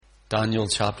Daniel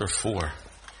chapter 4.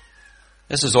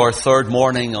 This is our third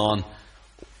morning on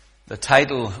the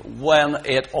title, When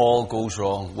It All Goes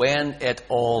Wrong. When It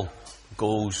All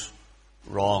Goes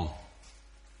Wrong.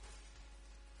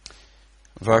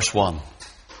 Verse 1.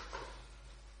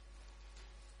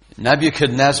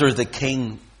 Nebuchadnezzar the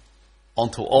king,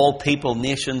 unto all people,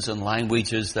 nations, and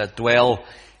languages that dwell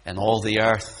in all the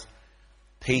earth,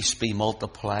 peace be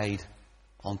multiplied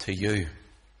unto you.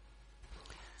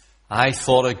 I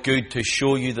thought it good to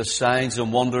show you the signs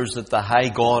and wonders that the high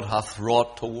God hath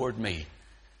wrought toward me.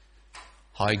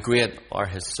 How great are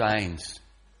his signs,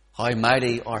 how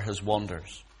mighty are his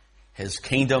wonders. His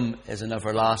kingdom is an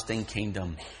everlasting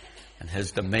kingdom, and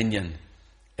his dominion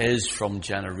is from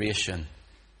generation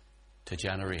to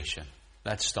generation.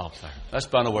 Let's stop there. Let's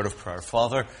bow in a word of prayer.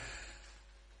 Father,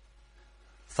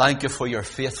 thank you for your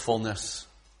faithfulness.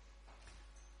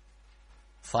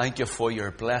 Thank you for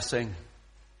your blessing.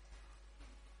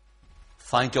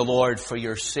 Thank you, Lord, for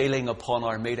your sealing upon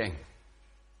our meeting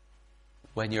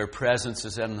when your presence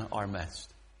is in our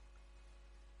midst.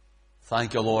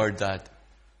 Thank you, Lord, that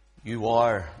you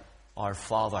are our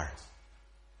Father,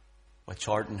 which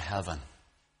art in heaven.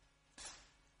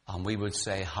 And we would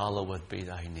say, hallowed be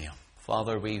thy name.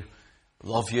 Father, we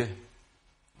love you,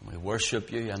 and we worship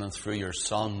you in and through your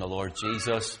Son, the Lord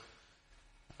Jesus.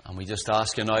 And we just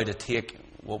ask you now to take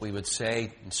what we would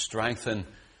say and strengthen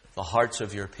the hearts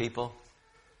of your people.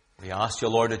 We ask you,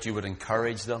 Lord, that you would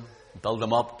encourage them, build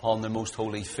them up upon their most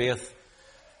holy faith.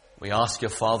 We ask you,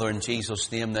 Father, in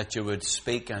Jesus' name, that you would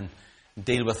speak and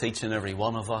deal with each and every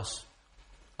one of us.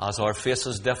 As our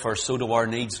faces differ, so do our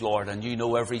needs, Lord, and you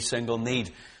know every single need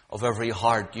of every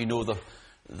heart. You know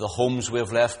the homes we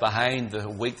have left behind, the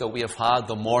week that we have had,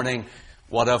 the morning,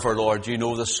 whatever, Lord. You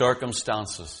know the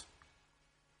circumstances.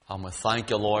 And we thank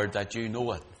you, Lord, that you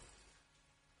know it.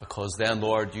 Because then,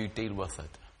 Lord, you deal with it.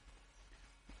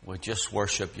 We just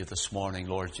worship you this morning,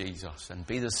 Lord Jesus, and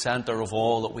be the center of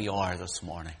all that we are this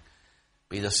morning.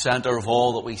 Be the center of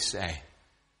all that we say.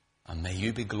 And may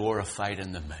you be glorified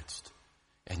in the midst.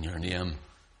 In your name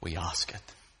we ask it.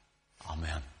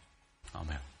 Amen.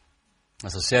 Amen.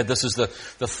 As I said, this is the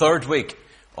third week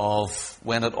of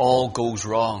When It All Goes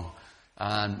Wrong.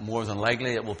 And more than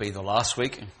likely it will be the last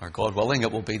week, or God willing,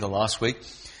 it will be the last week.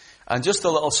 And just a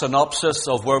little synopsis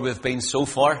of where we've been so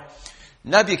far.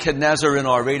 Nebuchadnezzar in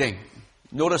our reading.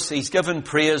 Notice he's given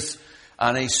praise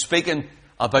and he's speaking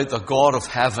about the God of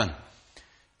heaven.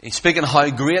 He's speaking how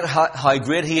great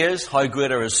he is, how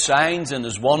great are his signs and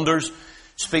his wonders.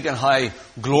 Speaking how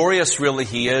glorious really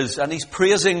he is. And he's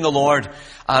praising the Lord.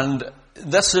 And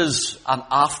this is an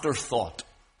afterthought.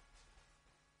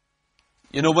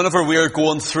 You know, whenever we're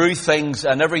going through things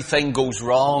and everything goes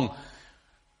wrong,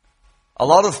 a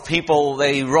lot of people,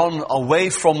 they run away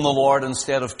from the Lord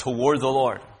instead of toward the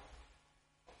Lord.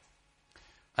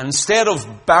 And instead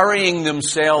of burying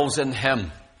themselves in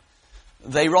him,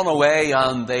 they run away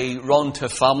and they run to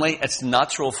family. It's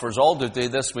natural for us all to do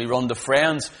this. We run to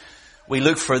friends. We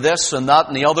look for this and that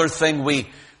and the other thing.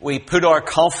 We put our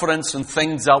confidence in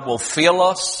things that will fail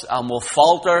us and will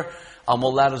falter and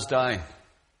will let us down.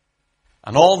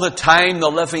 And all the time the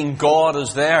living God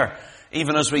is there.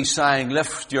 Even as we sang,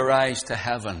 lift your eyes to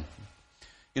heaven.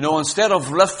 You know, instead of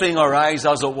lifting our eyes,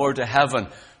 as it were, to heaven,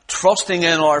 trusting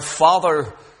in our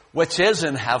Father which is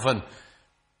in heaven,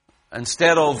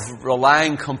 instead of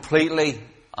relying completely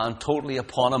and totally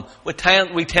upon him,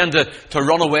 we tend to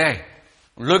run away.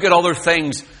 Look at other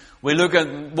things. We look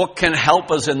at what can help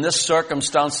us in this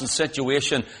circumstance and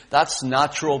situation. That's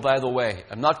natural, by the way.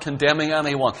 I'm not condemning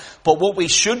anyone. But what we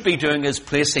should be doing is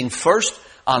placing first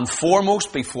and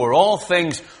foremost, before all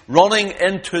things, running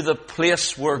into the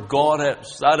place where God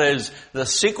is. That is the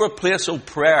secret place of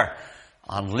prayer.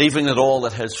 And leaving it all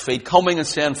at his feet. Coming and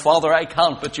saying, Father, I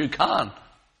can't, but you can.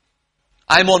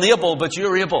 I'm unable, but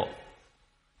you're able.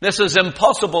 This is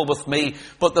impossible with me,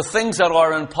 but the things that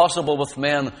are impossible with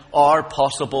men are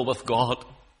possible with God.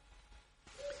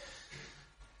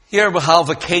 Here we have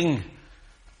a king.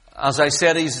 As I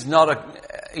said, he's not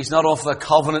of the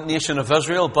covenant nation of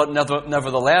Israel, but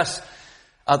nevertheless,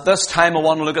 at this time I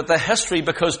want to look at the history,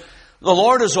 because the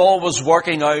Lord is always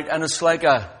working out, and it's like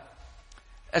a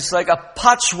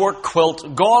patchwork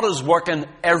quilt. God is working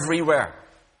everywhere.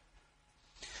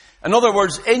 In other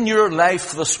words, in your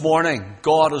life this morning,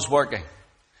 God is working.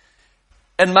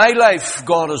 In my life,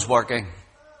 God is working.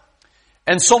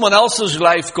 In someone else's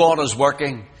life, God is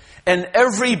working. In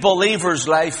every believer's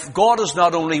life, God is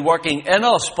not only working in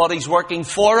us, but he's working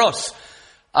for us.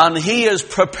 And he is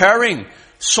preparing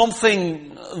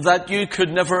something that you could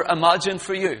never imagine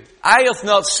for you. Eye hath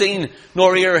not seen,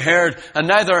 nor ear heard, and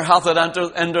neither hath it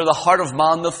entered into the heart of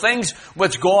man the things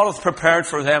which God hath prepared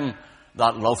for them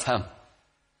that love him.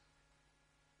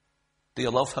 Do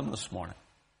you love him this morning?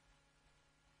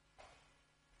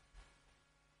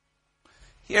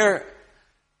 Here,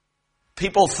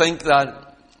 people think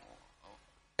that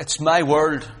it's my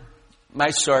world, my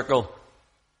circle,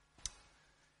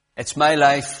 it's my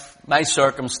life, my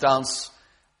circumstance,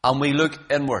 and we look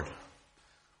inward.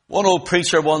 One old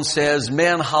preacher once says,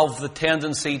 men have the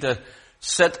tendency to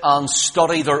sit and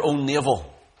study their own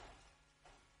navel.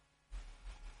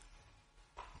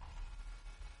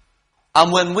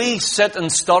 And when we sit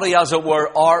and study, as it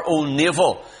were, our own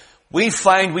navel, we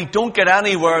find we don't get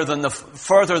anywhere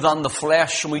further than the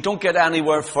flesh, and we don't get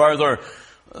anywhere further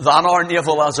than our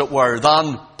navel, as it were,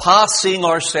 than past seeing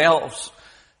ourselves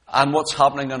and what's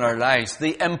happening in our lives.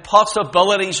 The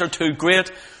impossibilities are too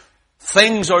great.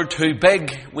 Things are too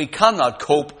big. We cannot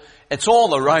cope. It's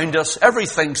all around us.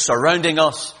 Everything's surrounding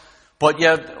us. But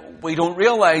yet we don't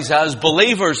realize as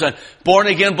believers and born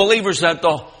again believers that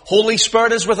the Holy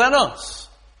Spirit is within us.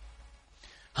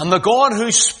 And the God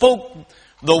who spoke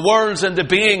the worlds into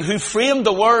being, who framed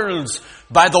the worlds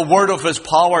by the word of his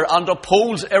power and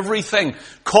upholds everything,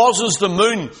 causes the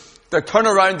moon to turn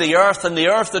around the earth and the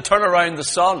earth to turn around the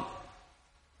sun,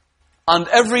 and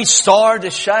every star to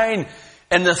shine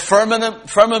in the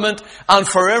firmament, and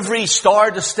for every star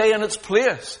to stay in its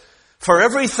place, for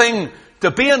everything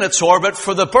to be in its orbit,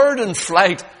 for the bird in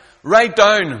flight, right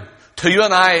down to you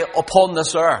and I upon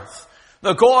this earth.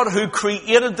 The God who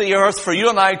created the earth for you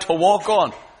and I to walk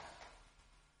on,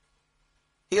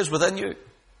 he is within you.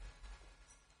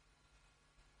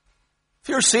 If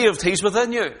you're saved, he's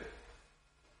within you.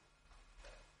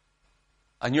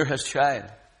 And you're his child.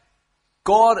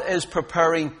 God is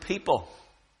preparing people.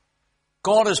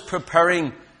 God is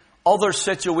preparing other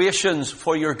situations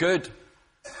for your good.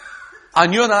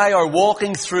 And you and I are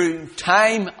walking through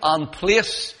time and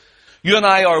place. You and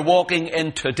I are walking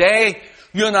in today.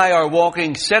 You and I are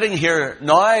walking, sitting here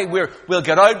now. We'll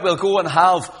get out, we'll go and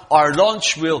have our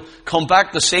lunch. We'll come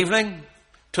back this evening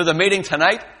to the meeting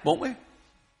tonight, won't we?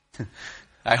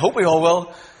 I hope we all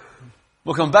will.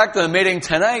 We'll come back to the meeting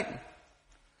tonight.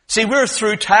 See, we're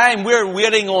through time. We're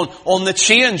waiting on the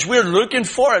change. We're looking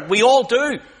for it. We all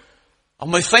do.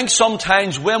 And we think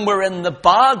sometimes when we're in the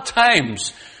bad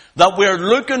times that we're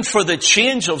looking for the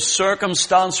change of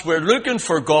circumstance. We're looking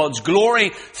for God's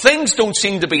glory. Things don't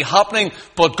seem to be happening,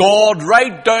 but God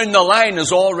right down the line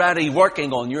is already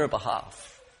working on your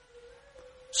behalf.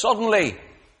 Suddenly,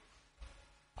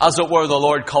 as it were, the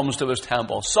Lord comes to his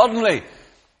temple. Suddenly,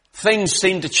 things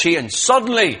seem to change.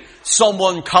 Suddenly,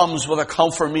 someone comes with a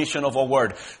confirmation of a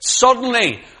word.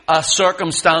 Suddenly, a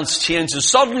circumstance changes.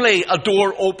 Suddenly, a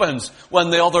door opens when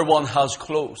the other one has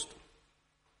closed.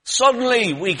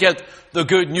 Suddenly, we get the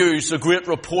good news, the great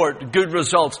report, good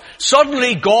results.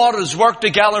 Suddenly, God has worked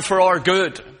together for our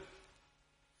good.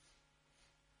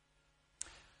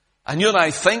 And you and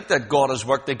I think that God has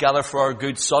worked together for our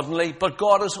good suddenly, but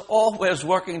God is always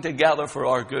working together for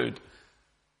our good.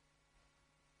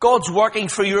 God's working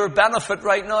for your benefit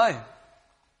right now.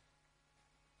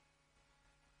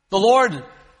 The Lord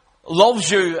loves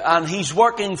you and he's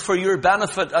working for your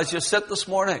benefit as you sit this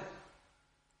morning.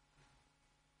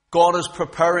 God is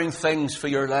preparing things for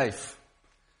your life.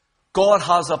 God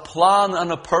has a plan and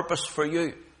a purpose for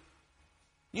you.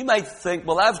 You might think,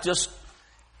 well, I've just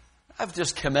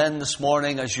come in this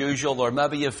morning as usual, or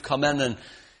maybe you've come in and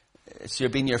it's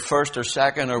been your first or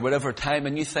second or whatever time,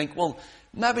 and you think, well,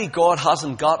 maybe God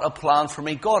hasn't got a plan for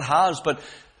me. God has, but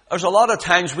there's a lot of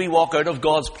times we walk out of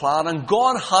God's plan, and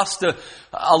God has to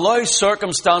allow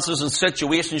circumstances and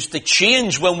situations to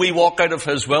change when we walk out of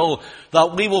his will,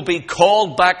 that we will be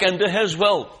called back into his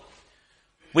will.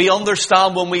 We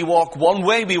understand when we walk one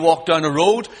way, we walk down a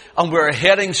road and we're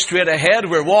heading straight ahead.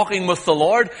 We're walking with the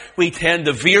Lord. We tend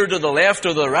to veer to the left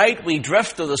or the right. We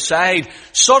drift to the side.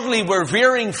 Suddenly we're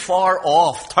veering far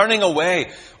off, turning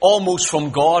away almost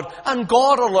from God. And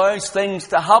God allows things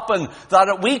to happen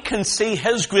that we can see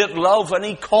his great love, and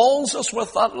he calls us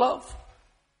with that love.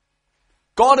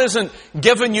 God isn't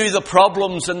giving you the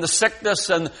problems and the sickness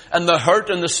and the hurt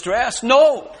and the stress.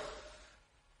 No.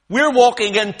 We're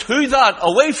walking into that,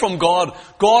 away from God.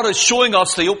 God is showing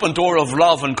us the open door of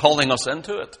love and calling us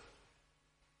into it.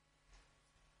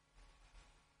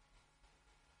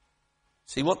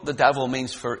 See, what the devil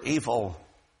means for evil,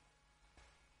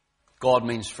 God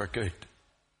means for good.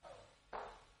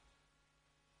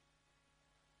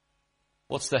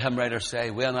 What's the hymn writer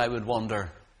say? When I would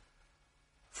wander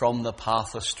from the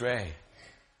path astray,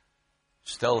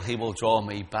 still he will draw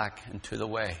me back into the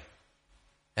way.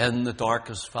 In the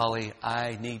darkest valley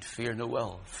I need fear no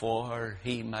ill, for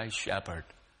he, my shepherd,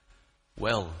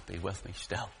 will be with me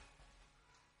still.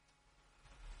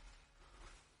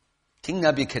 King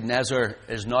Nebuchadnezzar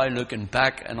is now looking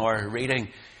back in our reading.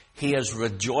 He is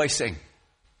rejoicing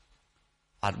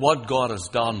at what God has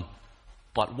done.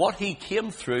 But what he came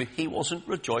through, he wasn't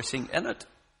rejoicing in it.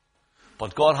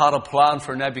 But God had a plan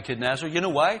for Nebuchadnezzar. You know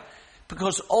why?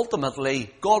 Because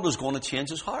ultimately, God was going to change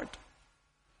his heart.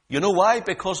 You know why?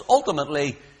 Because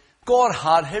ultimately, God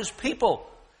had his people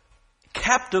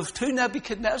captive to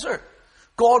Nebuchadnezzar.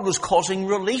 God was causing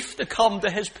relief to come to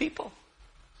his people.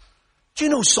 Do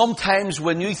you know sometimes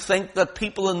when you think that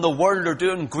people in the world are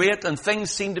doing great and things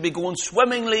seem to be going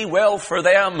swimmingly well for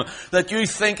them, that you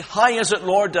think, how is it,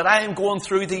 Lord, that I am going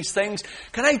through these things?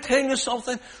 Can I tell you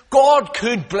something? God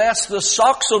could bless the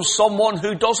socks of someone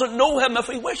who doesn't know him if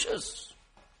he wishes.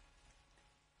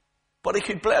 But he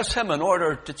could bless him in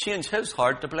order to change his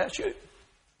heart to bless you.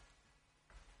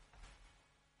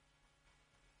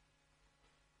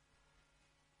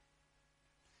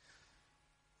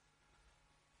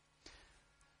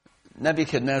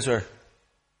 Nebuchadnezzar,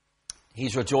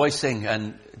 he's rejoicing,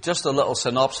 and just a little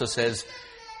synopsis is,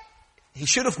 he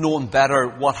should have known better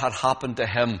what had happened to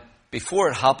him before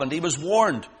it happened. He was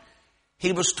warned.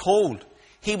 He was told.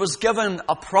 He was given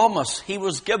a promise. He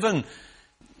was given,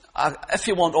 if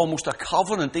you want, almost a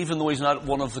covenant, even though he's not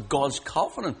one of the God's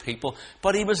covenant people.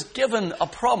 But he was given a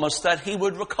promise that he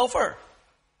would recover.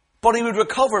 But he would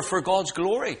recover for God's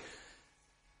glory.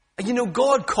 You know,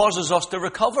 God causes us to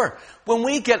recover. When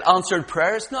we get answered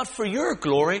prayer, it's not for your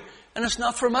glory, and it's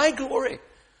not for my glory.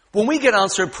 When we get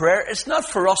answered prayer, it's not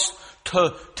for us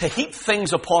to heap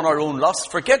things upon our own lusts,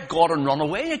 forget God and run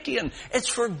away again. It's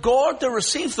for God to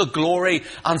receive the glory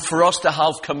and for us to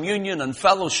have communion and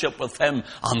fellowship with him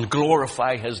and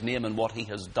glorify his name and what he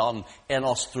has done in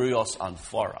us, through us, and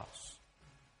for us.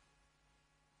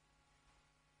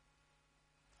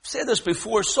 I've said this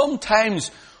before, sometimes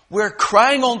we're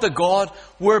crying unto God.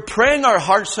 We're praying our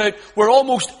hearts out. We're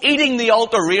almost eating the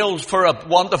altar rails, for a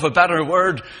want of a better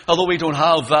word, although we don't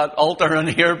have that altar in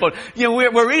here. But, you know,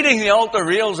 we're eating the altar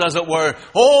rails, as it were.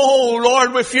 Oh,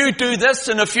 Lord, if you do this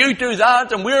and if you do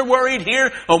that, and we're worried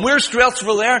here and we're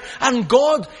stressful there. And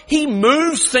God, he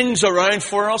moves things around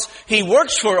for us. He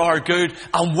works for our good.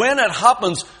 And when it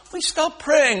happens, we stop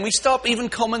praying. We stop even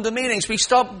coming to meetings. We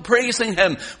stop praising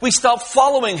him. We stop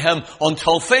following him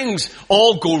until things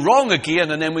all go wrong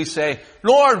again. And then we say,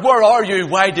 Lord, where are you?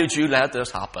 Why did you let this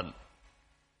happen?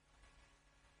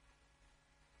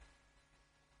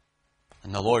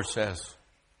 And the Lord says,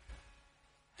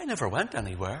 I never went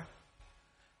anywhere.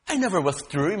 I never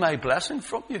withdrew my blessing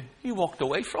from you. You walked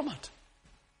away from it.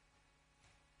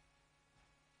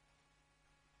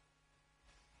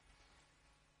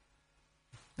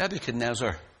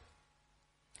 Nebuchadnezzar,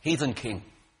 heathen king.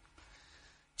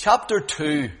 Chapter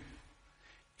 2,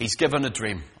 he's given a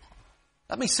dream.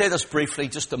 Let me say this briefly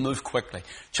just to move quickly.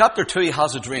 Chapter 2, he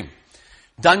has a dream.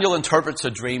 Daniel interprets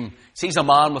a dream. Sees a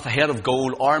man with a head of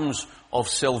gold, arms of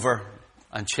silver,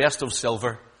 and chest of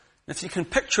silver. And if you can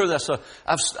picture this,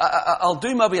 I'll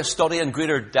do maybe a study in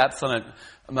greater depth on it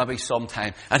maybe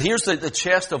sometime. And here's the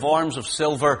chest of arms of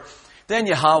silver. Then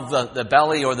you have the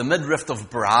belly or the midriff of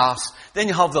brass. Then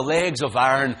you have the legs of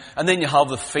iron. And then you have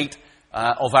the feet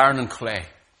of iron and clay.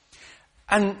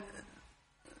 And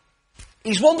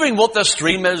he's wondering what this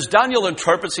dream is. Daniel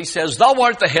interprets, he says, thou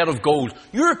art the head of gold.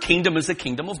 Your kingdom is the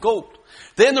kingdom of gold.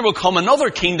 Then there will come another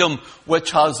kingdom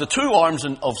which has the two arms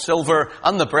of silver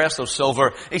and the breast of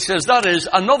silver. He says that is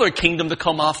another kingdom to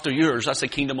come after yours. That's the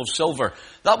kingdom of silver.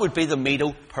 That would be the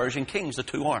Medo-Persian kings, the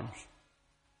two arms.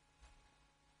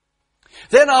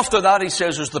 Then after that, he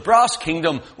says, there's the brass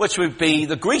kingdom, which would be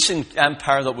the Grecian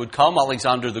empire that would come,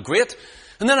 Alexander the Great.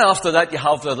 And then after that, you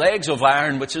have the legs of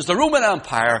iron, which is the Roman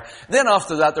Empire. And then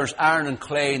after that, there's iron and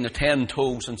clay and the 10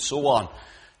 toes and so on.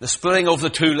 The splitting of the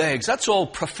two legs. That's all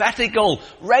prophetical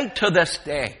right to this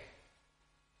day.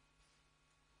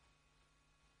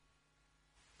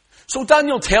 So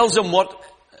Daniel tells him what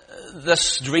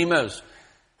this dream is.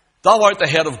 Thou art the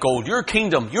head of gold. Your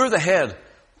kingdom, you're the head.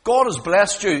 God has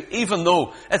blessed you, even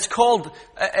though it's called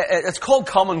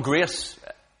common grace.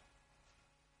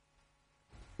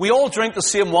 We all drink the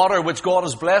same water which God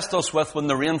has blessed us with when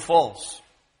the rain falls.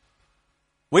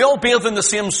 We all bathe in the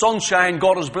same sunshine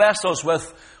God has blessed us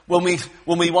with when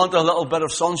we want a little bit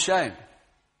of sunshine.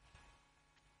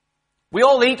 We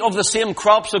all eat of the same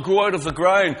crops that grow out of the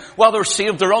ground, whether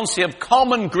saved or unsaved.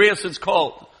 Common grace it's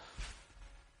called.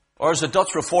 Or as the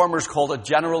Dutch reformers called it,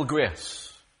 general grace.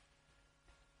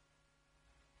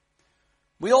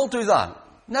 We all do that.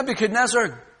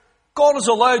 Nebuchadnezzar, God has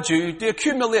allowed you to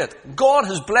accumulate. God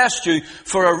has blessed you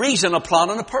for a reason, a plan,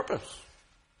 and a purpose.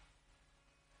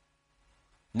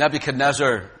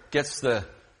 Nebuchadnezzar gets the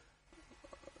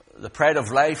pride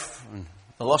of life, and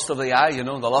the lust of the eye, the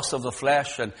lust of the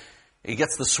flesh, and he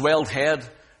gets the swelled head.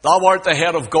 Thou art the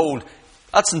head of gold.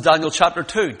 That's in Daniel chapter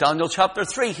 2. Daniel chapter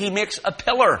 3, he makes a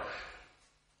pillar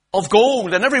of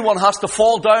gold, and everyone has to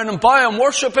fall down and bow and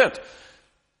worship it.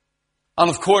 And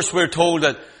of course, we're told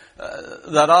that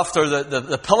after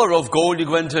the pillar of gold, you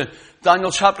go into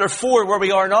Daniel chapter 4, where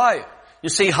we are now. You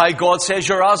see how God says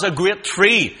you're as a great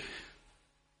tree.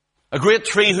 A great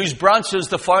tree whose branches,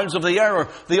 the fowls of the air, or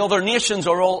the other nations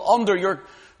are all under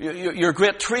your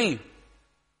great tree.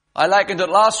 I likened it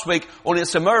last week, only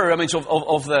it's a mirror image of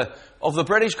the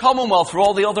British Commonwealth, where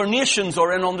all the other nations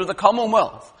are in under the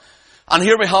Commonwealth. And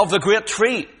here we have the great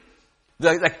tree.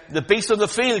 The beasts of the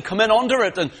field come in under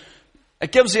it, and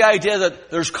it gives the idea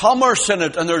that there's commerce in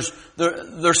it and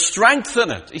there's strength in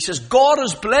it. He says, God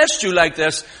has blessed you like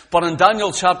this, but in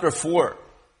Daniel chapter 4,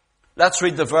 let's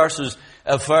read the verses,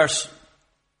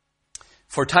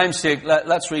 for time's sake,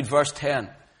 let's read verse 10.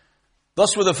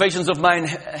 Thus were the visions of mine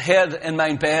head in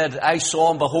mine bed. I saw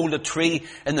and behold a tree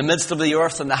in the midst of the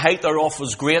earth, and the height thereof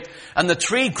was great. And the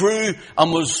tree grew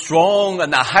and was strong,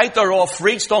 and the height thereof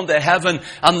reached unto heaven,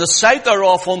 and the sight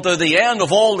thereof unto the end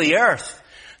of all the earth.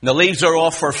 And the leaves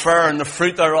thereof were fair, and the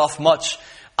fruit thereof much.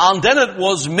 And in it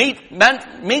was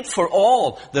meat for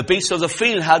all. The beasts of the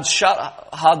field had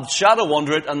shadow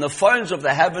under it, and the fowls of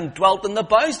the heaven dwelt in the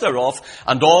boughs thereof,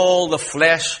 and all the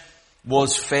flesh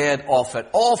was fed off it.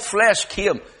 All flesh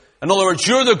came. In other words,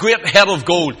 you're the great head of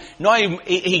gold. Now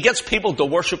he gets people to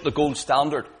worship the gold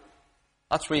standard.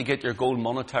 That's where you get your gold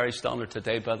monetary standard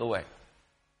today, by the way.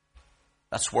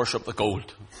 Let's worship the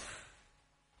gold.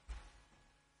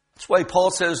 That's why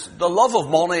Paul says the love of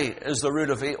money is the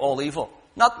root of all evil.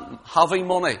 Not having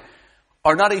money,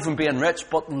 or not even being rich,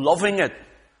 but loving it,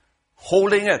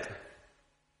 holding it.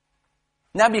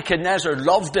 Nebuchadnezzar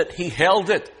loved it. He held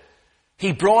it.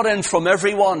 He brought in from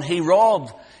everyone. He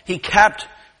robbed. He kept.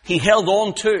 He held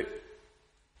on to.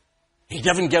 He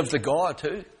didn't give to God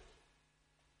too.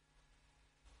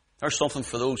 There's something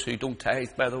for those who don't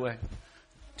tithe, by the way.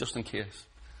 Just in case.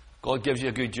 God gives you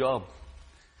a good job.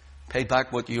 Pay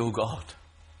back what you owe God.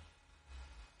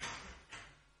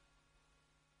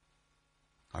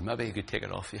 Or maybe He could take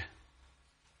it off you.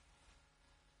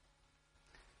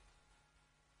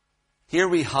 Here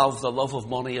we have the love of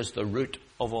money as the root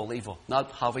of all evil.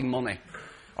 Not having money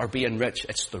or being rich.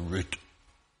 It's the root.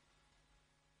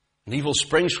 And evil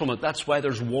springs from it. That's why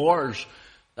there's wars.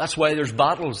 That's why there's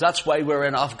battles. That's why we're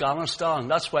in Afghanistan.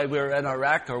 That's why we're in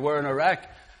Iraq, or we're in Iraq.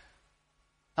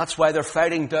 That's why they're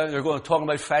fighting down. They're going to talk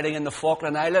about fighting in the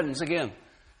Falkland Islands again.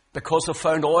 Because they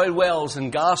found oil wells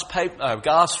and gas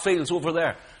fields over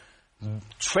there.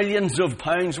 Trillions of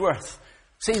pounds worth.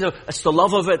 See, it's the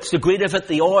love of it, it's the greed of it,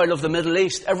 the oil of the Middle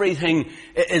East. Everything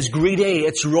is greedy,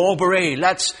 it's robbery.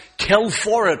 Let's kill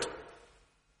for it.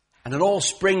 And it all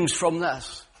springs from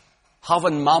this.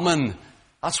 Having mammon.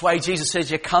 That's why Jesus says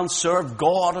you can't serve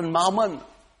God and mammon.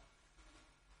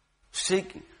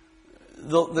 Seek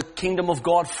the kingdom of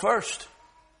God first.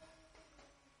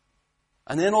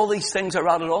 And then all these things are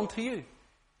added on to you.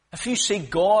 If you seek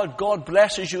God, God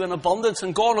blesses you in abundance,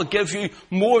 and God will give you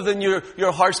more than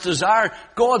your heart's desire.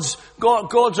 God's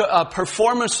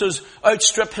performances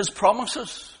outstrip His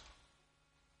promises.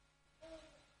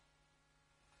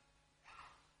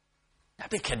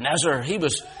 Nebuchadnezzar, he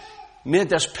made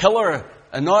this pillar,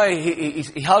 and now he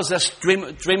has this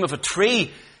dream of a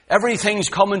tree. Everything's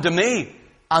coming to me.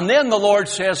 And then the Lord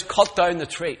says, cut down the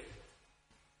tree.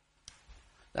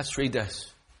 Let's read this.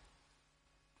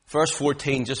 Verse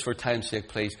 14, just for time's sake,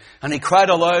 please. And he cried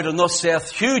aloud, and thus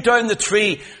saith, hew down the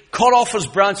tree, cut off his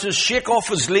branches, shake off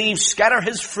his leaves, scatter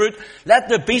his fruit, let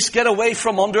the beasts get away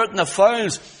from under it, and the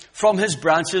fowls from his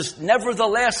branches.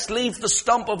 Nevertheless, leave the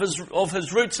stump of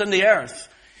his roots in the earth,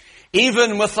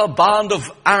 even with a band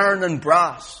of iron and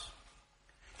brass.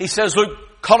 He says,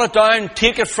 look, cut it down,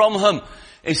 take it from him.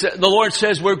 The Lord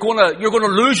says, you're going to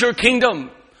lose your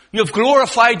kingdom. You've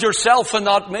glorified yourself and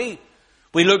not me.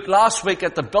 We looked last week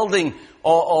at the building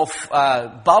of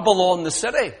Babylon, the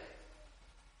city.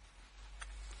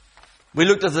 We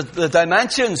looked at the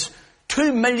dimensions.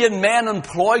 2 million men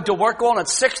employed to work on it.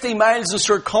 60 miles in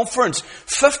circumference.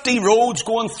 50 roads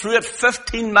going through it.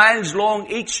 15 miles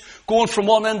long each, going from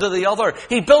one end to the other.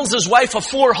 He builds his wife a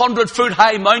 400-foot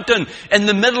high mountain in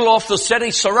the middle of the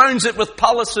city. Surrounds it with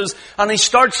palaces. And he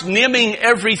starts naming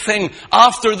everything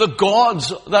after the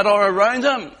gods that are around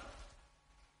him.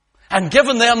 And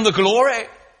giving them the glory.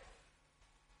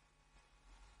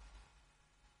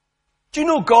 Do you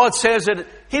know God says that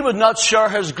He would not share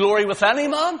His glory with any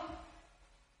man?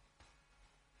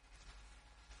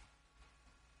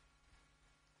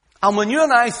 And when you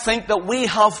and I think that we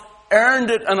have earned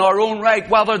it in our own right,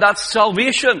 whether that's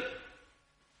salvation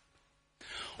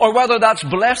or whether that's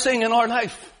blessing in our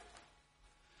life,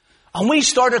 and we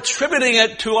start attributing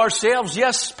it to ourselves.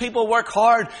 Yes, people work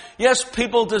hard. Yes,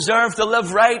 people deserve to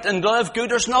live right and live good.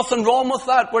 There's nothing wrong with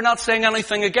that. We're not saying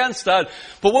anything against that.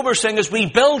 But what we're saying is we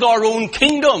build our own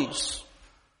kingdoms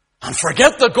and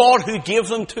forget the God who gave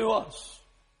them to us.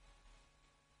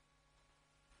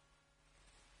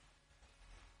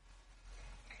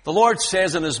 The Lord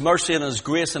says in His mercy and His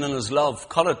grace and in His love,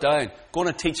 cut it down. Go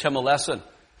and teach him a lesson.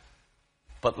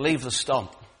 But leave the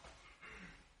stump.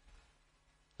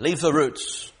 Leave the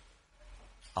roots.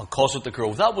 I'll cause it to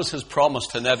grow. That was His promise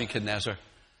to Nebuchadnezzar.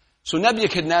 So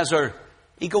Nebuchadnezzar,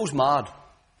 he goes mad.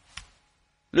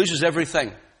 Loses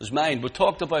everything. His mind. We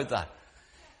talked about that.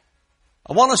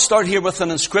 I want to start here with an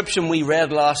inscription we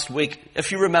read last week.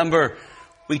 If you remember,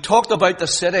 we talked about the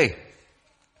city.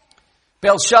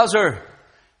 Belshazzar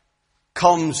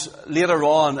comes later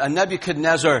on, and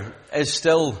Nebuchadnezzar is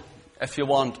still, if you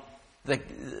want,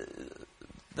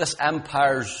 this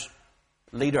empire's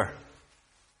leader.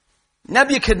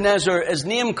 Nebuchadnezzar, his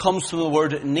name comes from the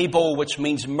word Nebo, which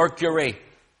means Mercury,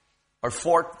 or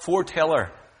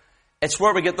foreteller. It's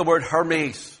where we get the word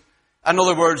Hermes. In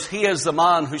other words, he is the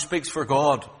man who speaks for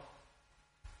God.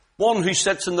 One who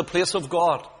sits in the place of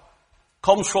God.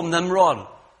 Comes from Nimrod.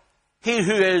 He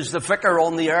who is the vicar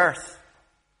on the earth.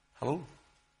 Hello?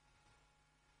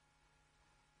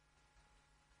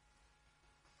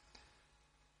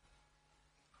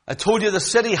 I told you the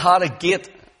city had a gate,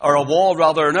 or a wall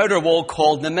rather, an outer wall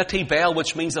called Nemeti Bel,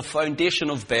 which means the foundation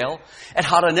of Bel. It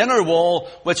had an inner wall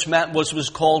which was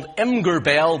called Imgur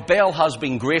Bel. Bel has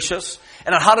been gracious.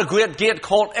 And it had a great gate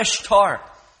called Ishtar.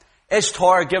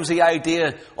 Ishtar gives the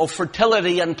idea of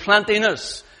fertility and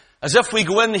plentiness. As if we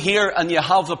go in here and you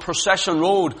have the procession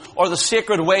road or the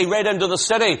sacred way right into the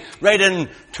city, right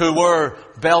into where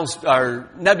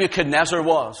Nebuchadnezzar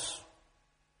was.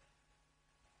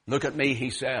 Look at me,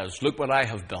 he says. Look what I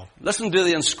have built. Listen to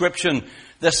the inscription,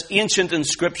 this ancient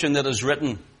inscription that is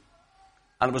written.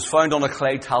 And it was found on a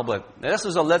clay tablet. Now, this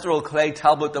is a literal clay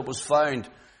tablet that was found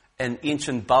in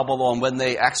ancient Babylon when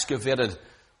they excavated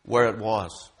where it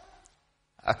was.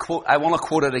 I want to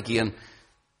quote it again.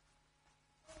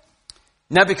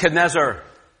 Nebuchadnezzar,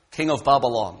 king of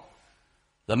Babylon,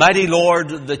 the mighty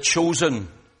Lord, the chosen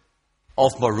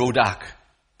of Merodach.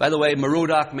 By the way,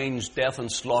 Merodach means death and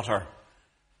slaughter.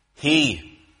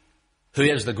 He who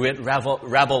is the great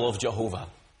rebel of Jehovah.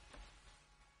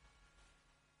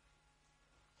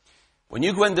 When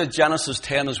you go into Genesis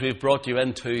 10, as we've brought you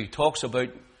into, he talks about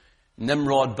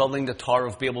Nimrod building the Tower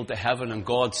of Babel to heaven and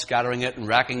God scattering it and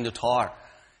wrecking the tower.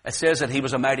 It says that he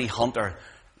was a mighty hunter.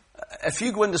 If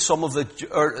you go into some of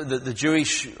the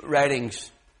Jewish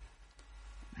writings,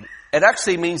 it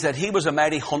actually means that he was a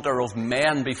mighty hunter of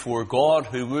men before God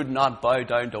who would not bow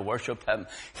down to worship him.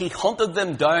 He hunted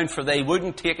them down for they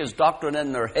wouldn't take his doctrine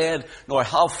in their head nor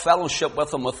have fellowship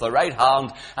with him with the right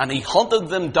hand. And he hunted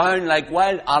them down like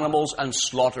wild animals and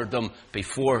slaughtered them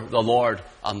before the Lord,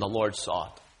 and the Lord saw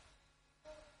it.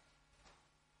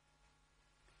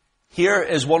 Here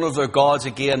is one of their gods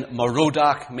again.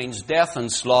 Merodach means death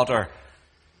and slaughter.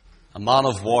 A man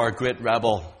of war, great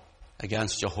rebel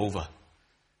against Jehovah.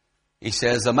 He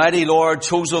says, the mighty Lord,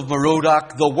 chosen of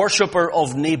Merodach, the worshipper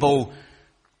of Nebo,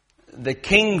 the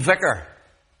king vicar.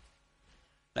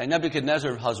 Now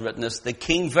Nebuchadnezzar has written this, the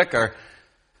king vicar,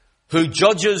 who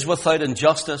judges without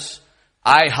injustice.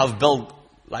 I have built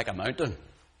like a mountain.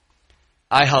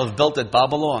 I have built at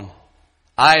Babylon.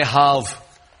 I have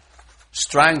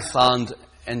strength and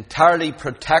entirely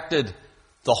protected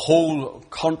the whole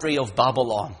country of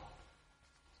Babylon.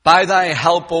 By thy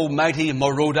help, O mighty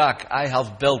Merodach, I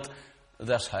have built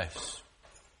this house.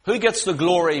 Who gets the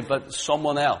glory but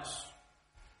someone else?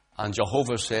 And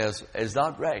Jehovah says, is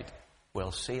that right?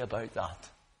 We'll see about that.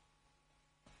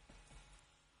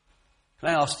 Can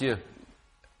I ask you,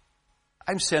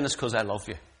 I'm saying this because I love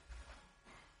you.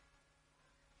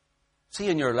 See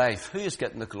in your life, who is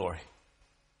getting the glory?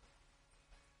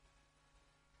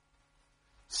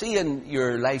 See in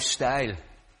your lifestyle,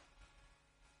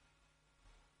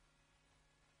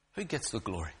 who gets the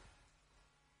glory?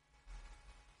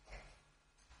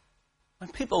 When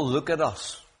people look at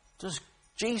us, does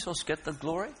Jesus get the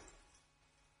glory?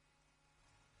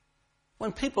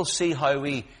 When people see how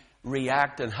we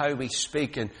react and how we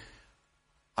speak and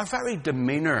our very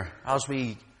demeanor as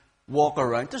we walk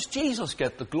around, does Jesus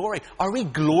get the glory? Are we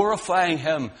glorifying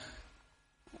him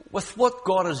with what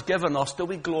God has given us, do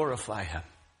we glorify Him?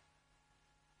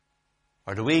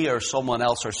 Or do we or someone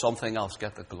else or something else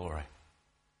get the glory?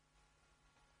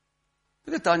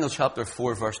 Look at Daniel chapter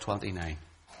 4, verse 29.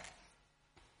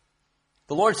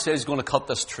 The Lord says He's going to cut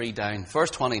this tree down.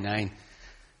 Verse 29.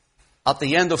 At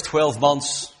the end of 12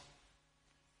 months,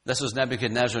 this is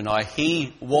Nebuchadnezzar now,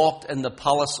 he walked in the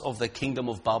palace of the kingdom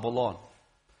of Babylon.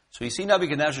 So you see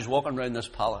Nebuchadnezzar's walking around this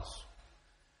palace.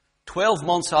 12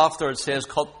 months after, it says,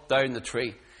 cut down the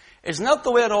tree. Isn't that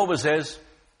the way it always is?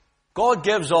 God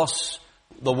gives us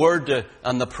the word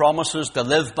and the promises to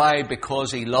live by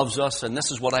because He loves us, and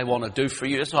this is what I want to do for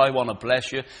you. This is how I want to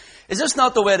bless you. Is this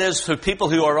not the way it is for people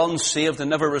who are unsaved and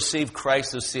never received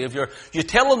Christ as Savior? You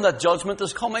tell them that judgment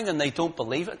is coming and they don't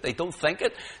believe it. They don't think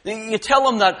it. You tell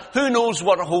them that who knows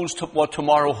what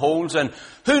tomorrow holds, and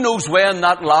who knows when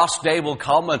that last day will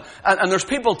come. And there's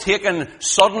people taken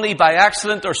suddenly by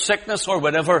accident or sickness or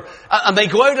whatever, and they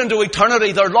go out into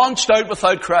eternity. They're launched out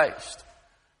without Christ.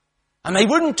 And they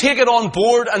wouldn't take it on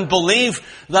board and believe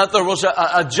that there was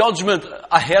a judgment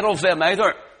ahead of them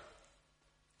either.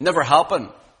 Never happened.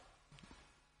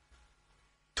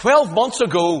 12 months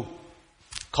ago,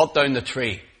 cut down the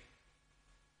tree.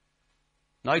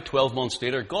 Now 12 months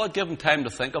later, God gave him time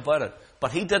to think about it.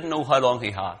 But he didn't know how long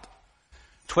he had.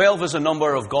 12 is a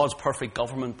number of God's perfect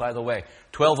government, by the way.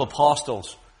 12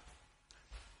 apostles.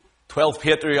 12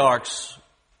 patriarchs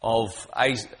of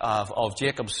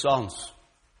Jacob's sons.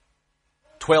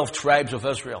 12 tribes of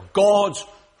Israel. God's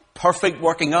perfect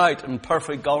working out and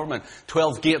perfect government.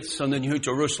 12 gates in the New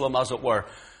Jerusalem, as it were.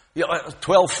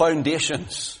 12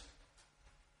 foundations.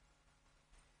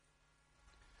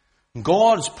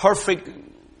 God's perfect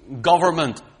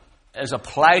government is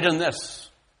applied in this.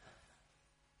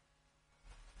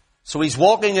 So he's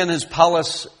walking in his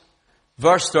palace.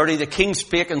 Verse 30, the king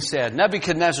spake and said,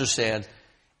 Nebuchadnezzar said,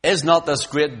 is not this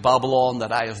great Babylon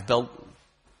that I have built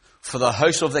for the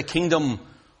house of the kingdom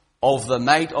of the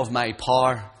might of my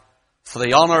power, for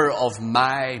the honour of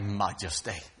my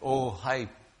majesty? Oh, how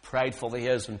prideful he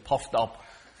is and puffed up.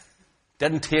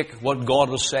 Didn't take what God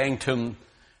was saying to him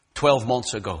 12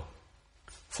 months ago.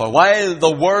 For while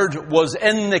the word was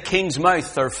in the king's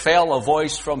mouth, there fell a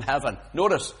voice from heaven.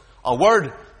 Notice, a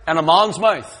word in a man's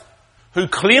mouth who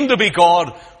claimed to be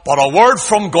God, but a word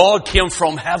from God came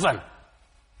from heaven.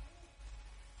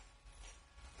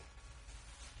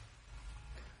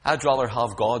 I'd rather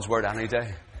have God's word any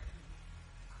day.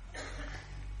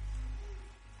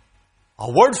 A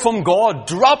word from God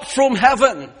dropped from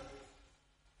heaven.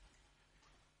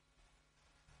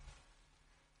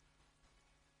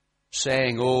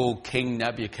 Saying, O King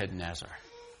Nebuchadnezzar,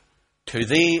 to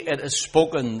thee it is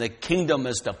spoken, the kingdom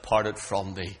is departed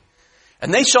from thee.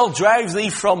 And they shall drive thee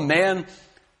from men,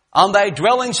 and thy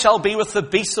dwelling shall be with the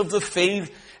beasts of the field,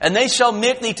 and they shall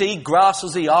make thee to eat grass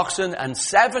as the oxen, and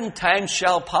 7 times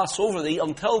shall pass over thee,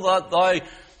 until thou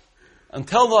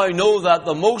know that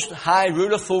the Most High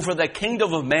ruleth over the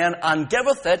kingdom of men, and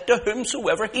giveth it to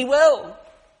whomsoever he will.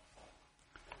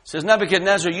 Says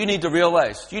Nebuchadnezzar, you need to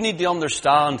realize, you need to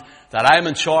understand that I'm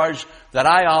in charge, that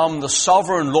I am the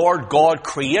sovereign Lord God,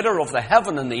 creator of the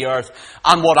heaven and the earth,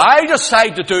 and what I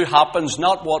decide to do happens,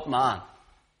 not what man.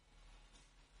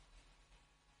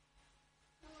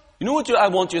 You know what I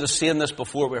want you to see in this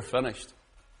before we're finished?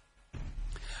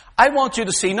 I want you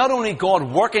to see not only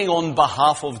God working on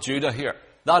behalf of Judah here,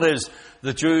 that is,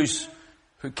 the Jews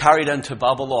who carried into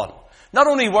Babylon, not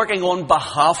only working on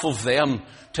behalf of them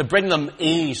to bring them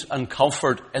ease and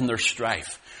comfort in their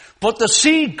strife, but to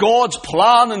see God's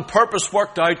plan and purpose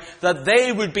worked out, that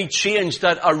they would be changed,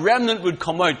 that a remnant would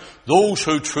come out, those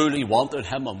who truly wanted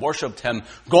Him and worshipped Him.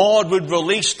 God would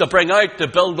release to bring out, to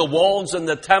build the walls in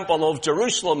the temple of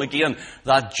Jerusalem again,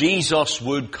 that Jesus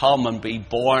would come and be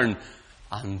born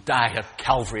and die at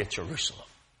Calvary at Jerusalem.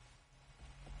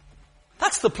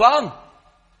 That's the plan.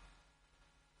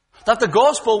 That the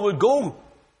gospel would go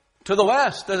to the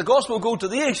west, that the gospel would go to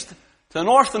the east, to the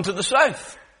north and to the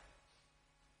south.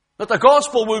 That the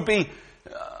gospel would be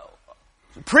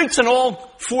preached in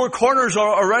all 4 corners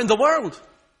around the world.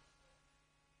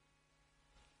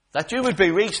 That you would be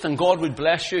reached and God would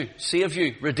bless you, save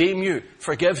you, redeem you,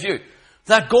 forgive you.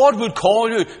 That God would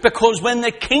call you, because when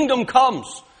the kingdom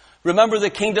comes, remember the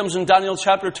kingdoms in Daniel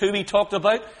chapter 2 we talked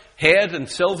about? Head and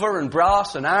silver and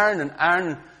brass and iron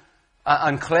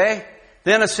and clay.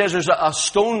 Then it says there's a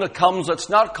stone that comes that's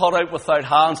not cut out without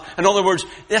hands. In other words,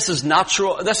 this is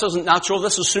natural. This isn't natural.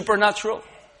 This is supernatural.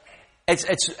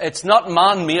 It's not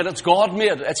man-made. It's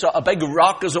God-made. It's a big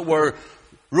rock, as it were,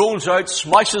 rolls out,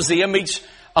 smashes the image,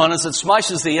 and as it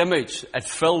smashes the image, it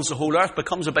fills the whole earth,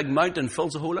 becomes a big mountain,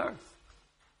 fills the whole earth.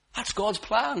 That's God's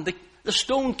plan. the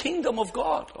stone kingdom of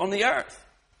God on the earth.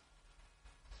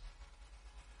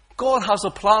 God has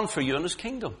a plan for you in His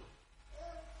kingdom.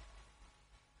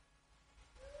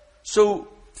 So,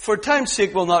 for time's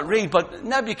sake, we'll not read, but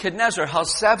Nebuchadnezzar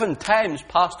has 7 times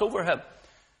passed over him.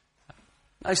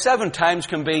 Now, 7 times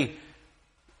can be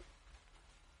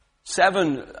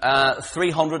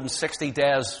 360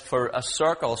 days for a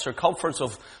circle. A circumference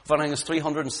of anything is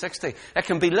 360. It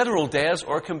can be literal days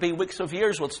or it can be weeks of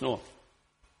years, what's known.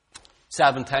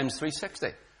 7 times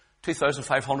 360.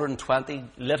 2,520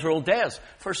 literal days.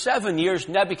 For 7 years,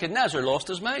 Nebuchadnezzar lost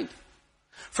his mind.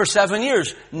 For 7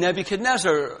 years,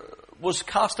 Nebuchadnezzar was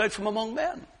cast out from among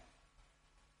men.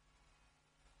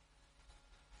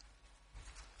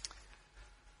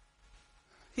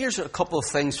 Here's a couple of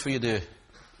things for you to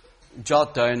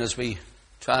jot down as we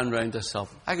try and round this up.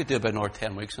 I could do about another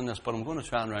 10 weeks on this, but I'm going to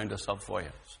try and round this up for you.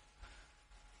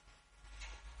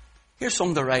 Here's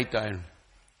something to write down.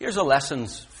 Here's a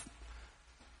lessons.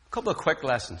 A couple of quick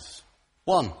lessons.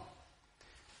 1.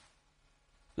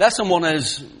 Lesson 1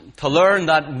 is to learn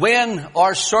that when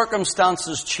our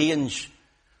circumstances change,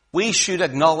 we should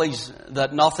acknowledge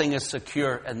that nothing is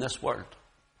secure in this world.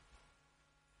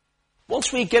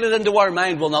 Once we get it into our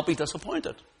mind, we'll not be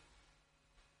disappointed.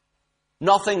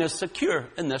 Nothing is secure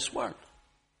in this world.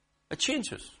 It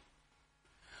changes.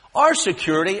 Our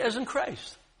security is in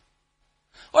Christ.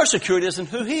 Our security is in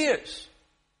who He is.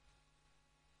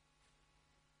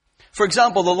 For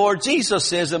example, the Lord Jesus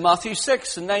says in Matthew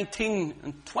 6 and 19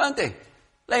 and 20,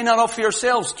 lay not up for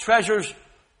yourselves treasures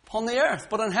upon the earth,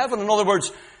 but in heaven. In other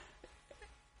words,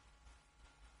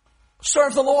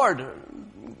 serve the Lord.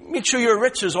 Make sure your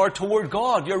riches are toward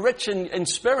God. You're rich in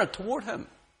spirit toward Him.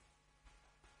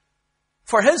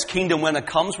 For His kingdom, when it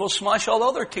comes, will smash all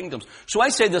other kingdoms. So I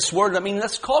say this word, I mean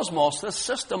this cosmos, this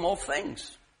system of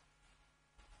things.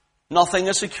 Nothing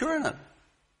is secure in it.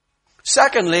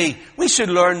 Secondly, we should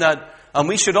learn that, and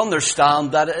we should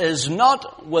understand that it is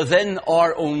not within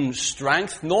our own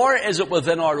strength, nor is it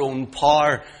within our own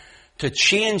power to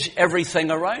change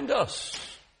everything around us.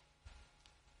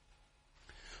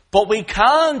 But we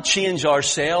can change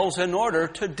ourselves in order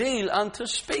to deal and to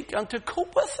speak and to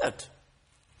cope with it.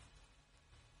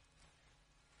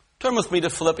 Turn with me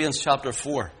to Philippians chapter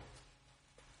 4.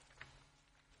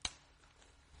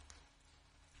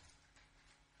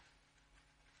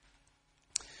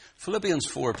 Philippians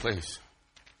 4, please.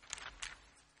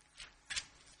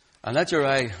 And let your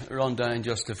eye run down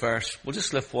just a verse. We'll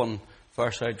just lift one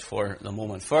verse out for the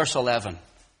moment. Verse 11.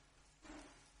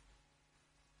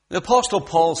 The Apostle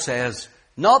Paul says,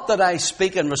 not that I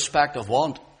speak in respect of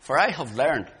want, for I have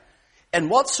learned, in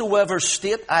whatsoever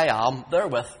state I am,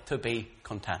 therewith to be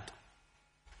content.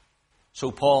 So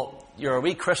Paul, you're a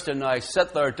wee Christian now,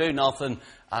 sit there, do nothing,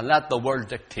 and let the world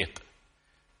dictate.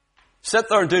 Sit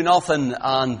there and do nothing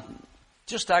and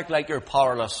just act like you're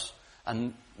powerless.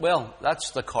 And, well, that's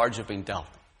the cards you've been dealt.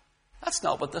 That's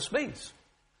not what this means.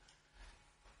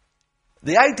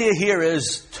 The idea here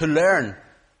is to learn.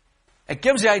 It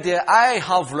gives the idea, I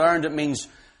have learned, it means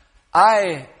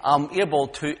I am able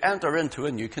to enter into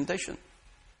a new condition.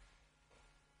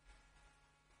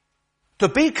 To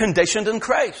be conditioned in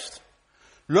Christ.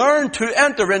 Learn to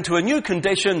enter into a new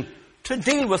condition to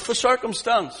deal with the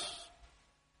circumstance.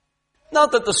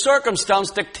 Not that the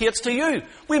circumstance dictates to you.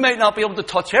 We might not be able to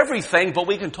touch everything, but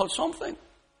we can touch something.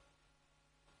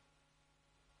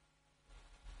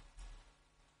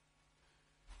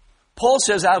 Paul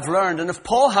says, I've learned. And if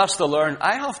Paul has to learn,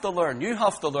 I have to learn. You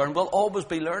have to learn. We'll always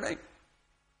be learning.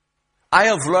 I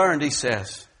have learned, he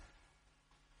says,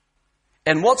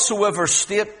 in whatsoever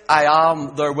state I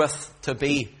am therewith to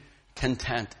be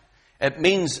content. It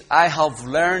means I have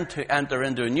learned to enter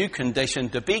into a new condition,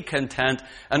 to be content.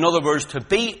 In other words, to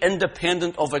be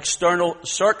independent of external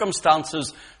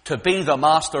circumstances, to be the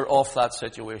master of that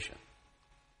situation.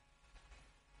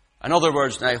 In other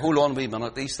words, now, hold on a wee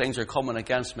minute, these things are coming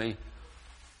against me.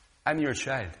 I'm your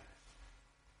child.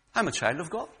 I'm a child of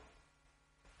God.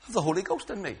 I have the Holy Ghost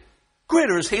in me.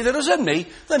 Greater is He that is in me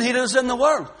than he that is in the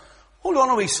world. Hold on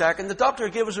a wee second, the doctor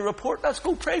gave us a report, let's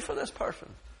go pray for this person.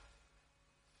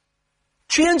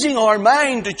 Changing our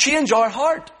mind to change our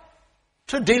heart.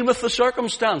 To deal with the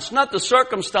circumstance. Not the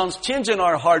circumstance changing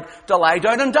our heart to lie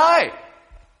down and die.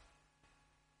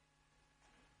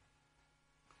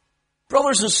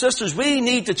 Brothers and sisters, we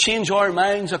need to change our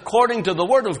minds according to the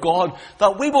Word of God,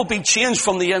 that we will be changed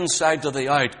from the inside to the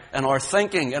out, in our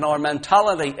thinking, in our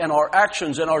mentality, in our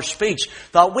actions, in our speech,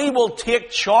 that we will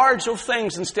take charge of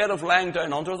things instead of lying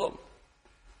down under them.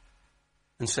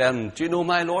 And saying, do you know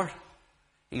my Lord?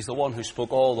 He's the one who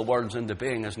spoke all the worlds into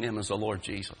being. His name is the Lord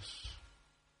Jesus.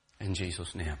 In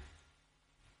Jesus' name.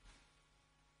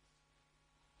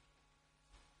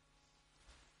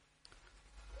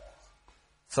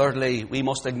 Thirdly, we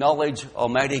must acknowledge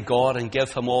Almighty God and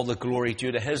give Him all the glory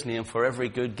due to His name, for every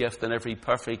good gift and every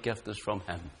perfect gift is from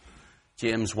Him.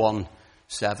 James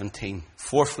 1:17.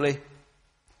 Fourthly,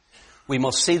 we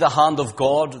must see the hand of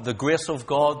God, the grace of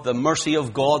God, the mercy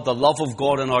of God, the love of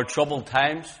God in our troubled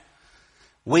times.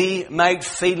 We might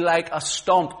feel like a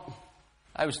stump.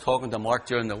 I was talking to Mark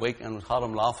during the week and had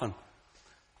him laughing.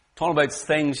 Talking about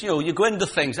things, you go into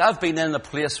things. I've been in a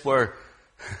place where,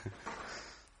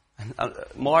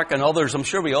 Mark and others, I'm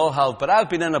sure we all have, but I've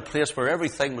been in a place where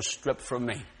everything was stripped from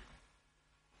me.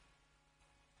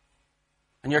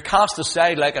 And you're cast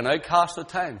aside like an outcast at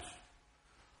times.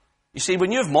 You see,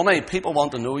 when you have money, people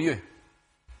want to know you.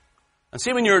 And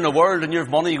see, when you're in the world and you have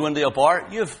money, you go into a bar,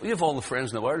 you have all the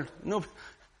friends in the world. No,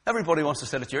 everybody wants to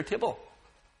sit at your table.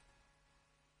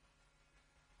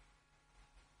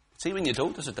 See, when you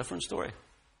don't, it's a different story.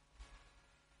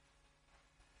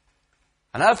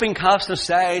 And I've been cast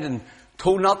aside and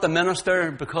told not to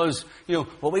minister because, we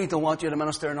don't want you to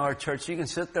minister in our church. You can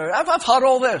sit there. I've had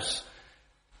all this.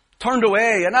 Turned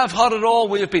away, and I've had it all.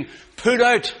 We have been put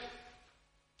out.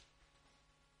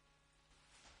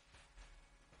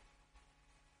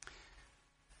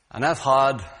 And I've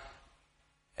had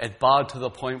it bad to the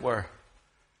point where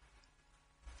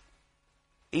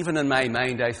even in my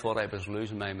mind I thought I was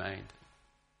losing my mind.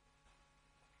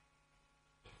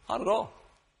 Had it all.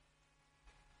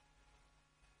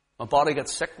 My body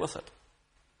gets sick with it.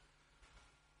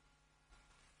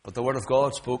 But the Word of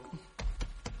God spoke.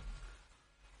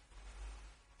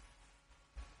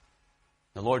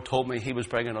 The Lord told me He was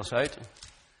bringing us out,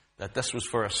 that this was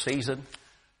for a season,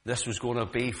 this was going to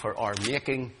be for our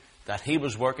making, that He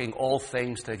was working all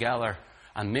things together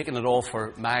and making it all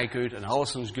for my good and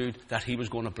Alison's good, that He was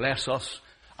going to bless us.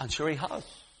 And sure He has.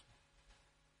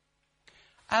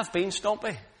 I've been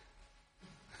stumpy.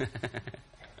 I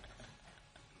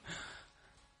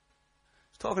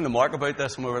was talking to Mark about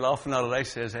this and we were laughing at it. I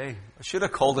says, I should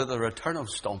have called it the return of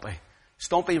Stumpy.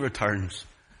 Stumpy returns.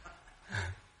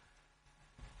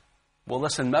 Well,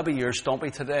 listen, maybe you're stumpy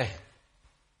today.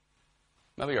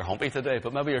 Maybe you're humpy today,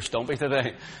 but maybe you're stumpy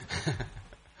today.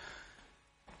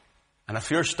 And if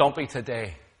you're stumpy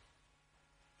today,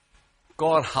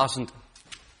 God hasn't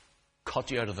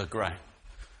cut you out of the ground.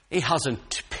 He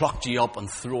hasn't plucked you up and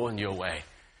thrown you away.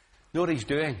 You know what He's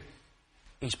doing?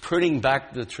 He's pruning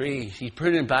back the tree. He's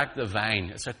pruning back the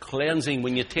vine. It's a cleansing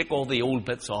when you take all the old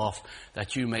bits off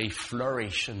that you may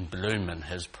flourish and bloom in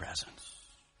His presence.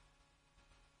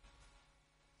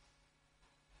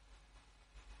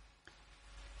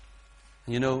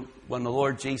 When the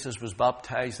Lord Jesus was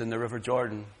baptized in the River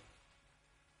Jordan,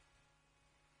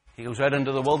 He goes out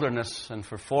into the wilderness, and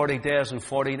for 40 days and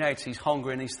 40 nights He's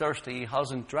hungry and He's thirsty. He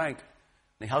hasn't drank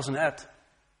and He hasn't ate.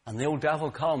 And the old devil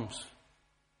comes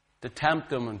to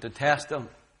tempt Him and to test Him.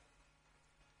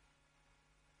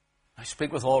 I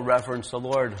speak with all reverence. The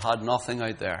Lord had nothing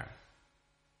out there.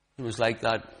 He was like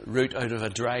that root out of a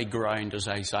dry ground, as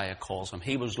Isaiah calls Him.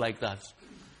 He was like that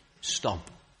stump.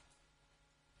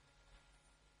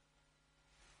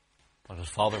 But His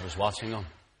Father was watching Him.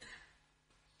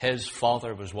 His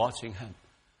Father was watching Him.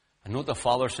 And note the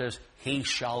Father says, He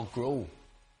shall grow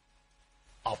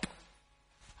up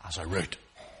as a root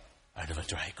out of a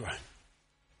dry ground.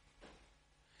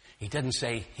 He didn't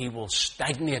say He will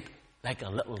stagnate like a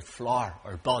little flower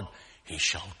or bud. He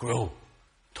shall grow.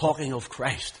 Talking of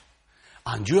Christ.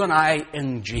 And you and I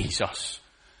in Jesus.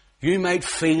 You might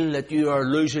feel that you are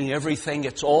losing everything.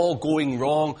 It's all going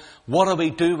wrong. What do we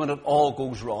do when it all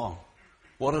goes wrong?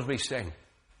 What did we sing?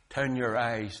 Turn your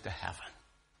eyes to heaven.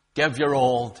 Give your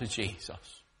all to Jesus.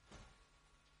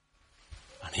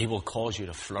 And He will cause you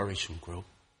to flourish and grow.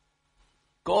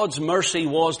 God's mercy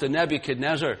was to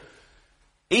Nebuchadnezzar.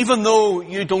 Even though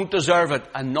you don't deserve it,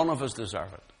 and none of us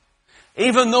deserve it.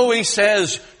 Even though he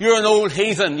says, you're an old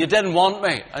heathen, you didn't want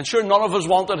me. And sure, none of us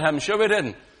wanted him. Sure we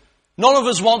didn't. None of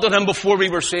us wanted him before we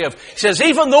were saved. He says,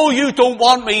 even though you don't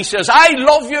want me, He says, I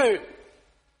love you.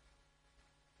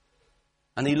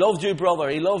 And He loved you, brother.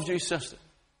 He loved you, sister.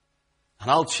 And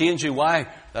I'll change you.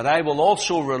 Why? That I will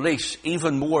also release,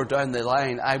 even more down the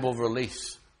line, I will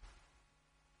release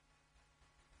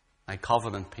my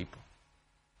covenant people.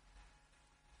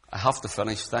 I have to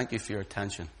finish. Thank you for your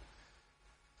attention.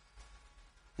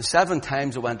 The 7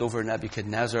 times I went over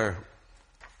Nebuchadnezzar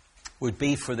would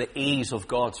be for the ease of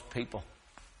God's people.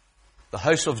 The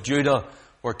house of Judah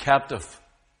were captive.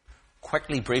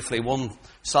 Quickly, briefly,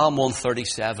 Psalm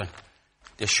 137.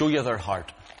 To show you their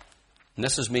heart. And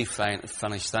this is me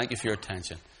finished. Thank you for your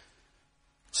attention.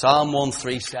 Psalm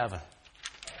 137.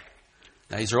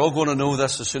 Now, you're all going to know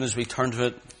this as soon as we turn to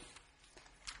it.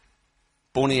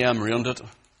 Boney M. ruined it.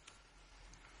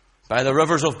 By the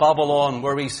rivers of Babylon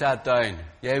where we sat down.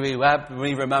 Yea, we wept when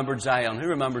we remembered Zion. Who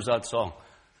remembers that song?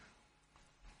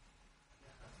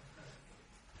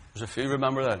 There's a few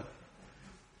remember that.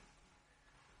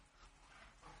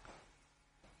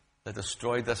 They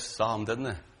destroyed this psalm, didn't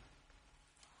they?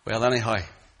 Well, anyhow,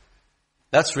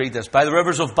 let's read this. By the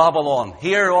rivers of Babylon,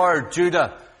 here are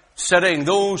Judah sitting.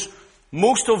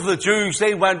 Most of the Jews,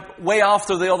 they went way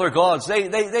after the other gods.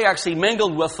 They actually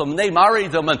mingled with them. They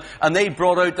married them and they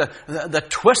brought out the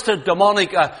twisted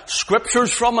demonic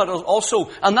scriptures from it also.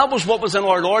 And that was what was in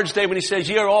our Lord's day when he says,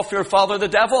 "Ye are of your father the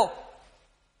devil."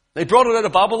 They brought it out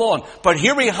of Babylon. But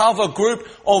here we have a group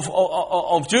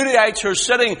of Judaites who are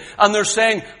sitting and they're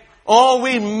saying, "Oh,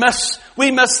 we miss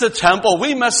the temple.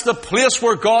 We miss the place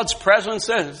where God's presence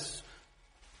is.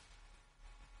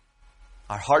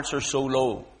 Our hearts are so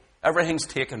low. Everything's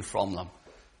taken from them.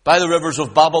 By the rivers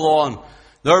of Babylon,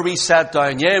 there we sat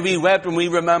down. Yea, we wept when we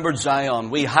remembered Zion.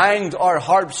 We hanged our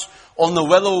harps on the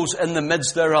willows in the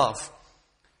midst thereof.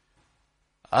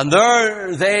 And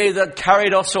there they that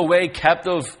carried us away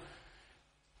captive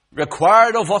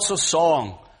required of us a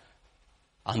song.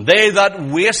 And they that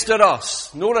wasted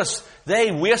us." Notice,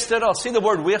 they wasted us. See the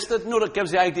word wasted? Note it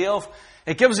gives the idea of?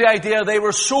 It gives the idea they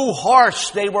were so harsh,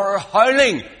 they were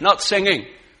howling, not singing.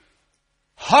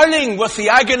 Howling with the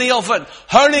agony of it.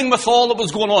 Howling with all that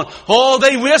was going on. Oh,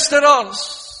 they wasted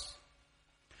us.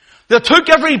 They took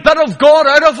every bit of God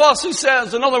out of us, he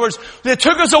says. In other words, they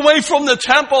took us away from the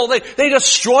temple. They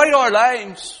destroyed our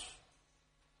lives.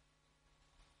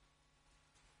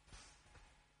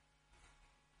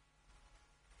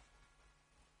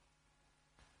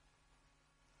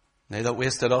 They that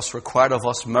wasted us required of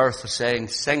us mirth, saying,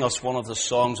 "Sing us one of the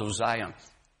songs of Zion."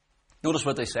 Notice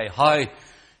what they say. "How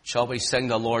shall we sing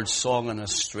the Lord's song in a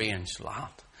strange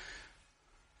land?"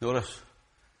 Notice.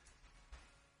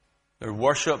 They're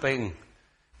worshipping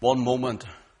one moment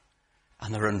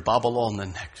and they're in Babylon the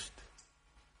next.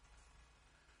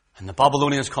 And the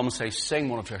Babylonians come and say, "Sing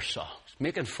one of your songs."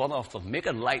 Making fun of them,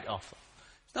 making light of them.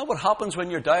 Isn't that what happens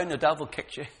when you're down? The devil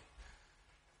kicks you.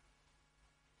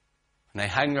 And they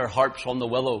hang their harps on the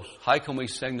willows. How can we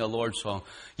sing the Lord's song?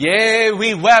 Yea,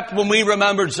 we wept when we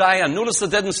remembered Zion. Notice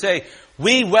it didn't say,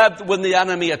 we wept when the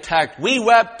enemy attacked. We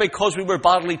wept because we were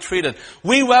badly treated.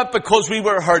 We wept because we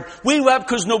were hurt. We wept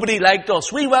because nobody liked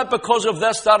us. We wept because of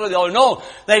this, that, or the other. No,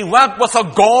 they wept with a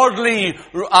godly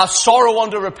sorrow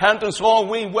unto repentance. Oh,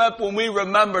 we wept when we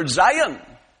remembered Zion.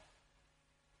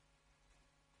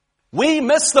 We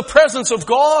miss the presence of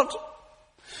God.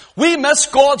 We miss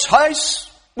God's house.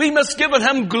 We miss giving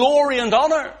Him glory and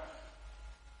honor.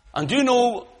 And do you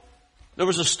know, there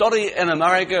was a study in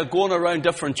America going around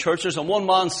different churches, and one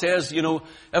man says,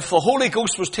 if the Holy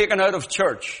Ghost was taken out of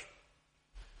church,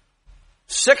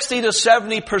 60 to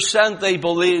 70% they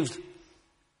believed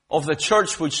of the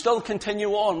church would still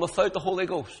continue on without the Holy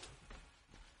Ghost.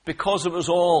 Because it was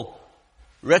all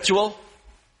ritual,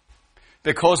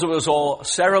 because it was all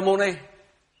ceremony,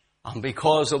 and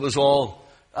because it was all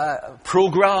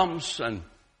programs, and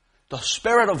the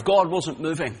Spirit of God wasn't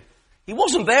moving. He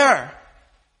wasn't there.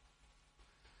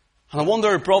 And I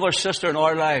wonder, brother, sister, in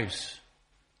our lives,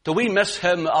 do we miss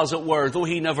Him, as it were, though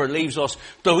He never leaves us?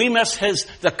 Do we miss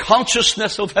the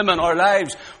consciousness of Him in our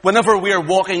lives whenever we are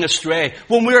walking astray?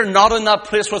 When we are not in that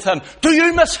place with Him? Do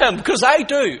you miss Him? Because I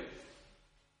do.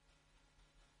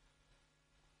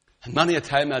 And many a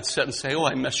time I'd sit and say, "Oh,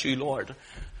 I miss you, Lord.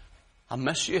 I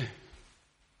miss you." And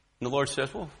the Lord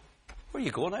says, "Well, where are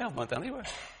you going? I haven't went anywhere."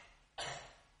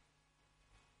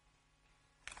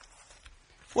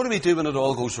 What do we do when it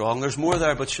all goes wrong? There's more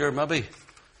there, but sure, maybe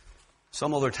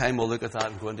some other time we'll look at that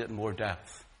and go into it in more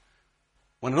depth.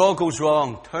 When it all goes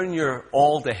wrong, turn your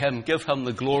all to Him. Give Him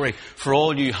the glory, for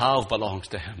all you have belongs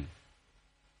to Him.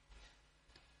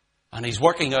 And He's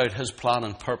working out His plan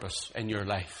and purpose in your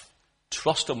life.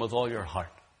 Trust Him with all your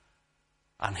heart,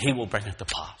 and He will bring it to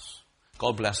pass.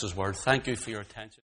 God bless His word. Thank you for your attention.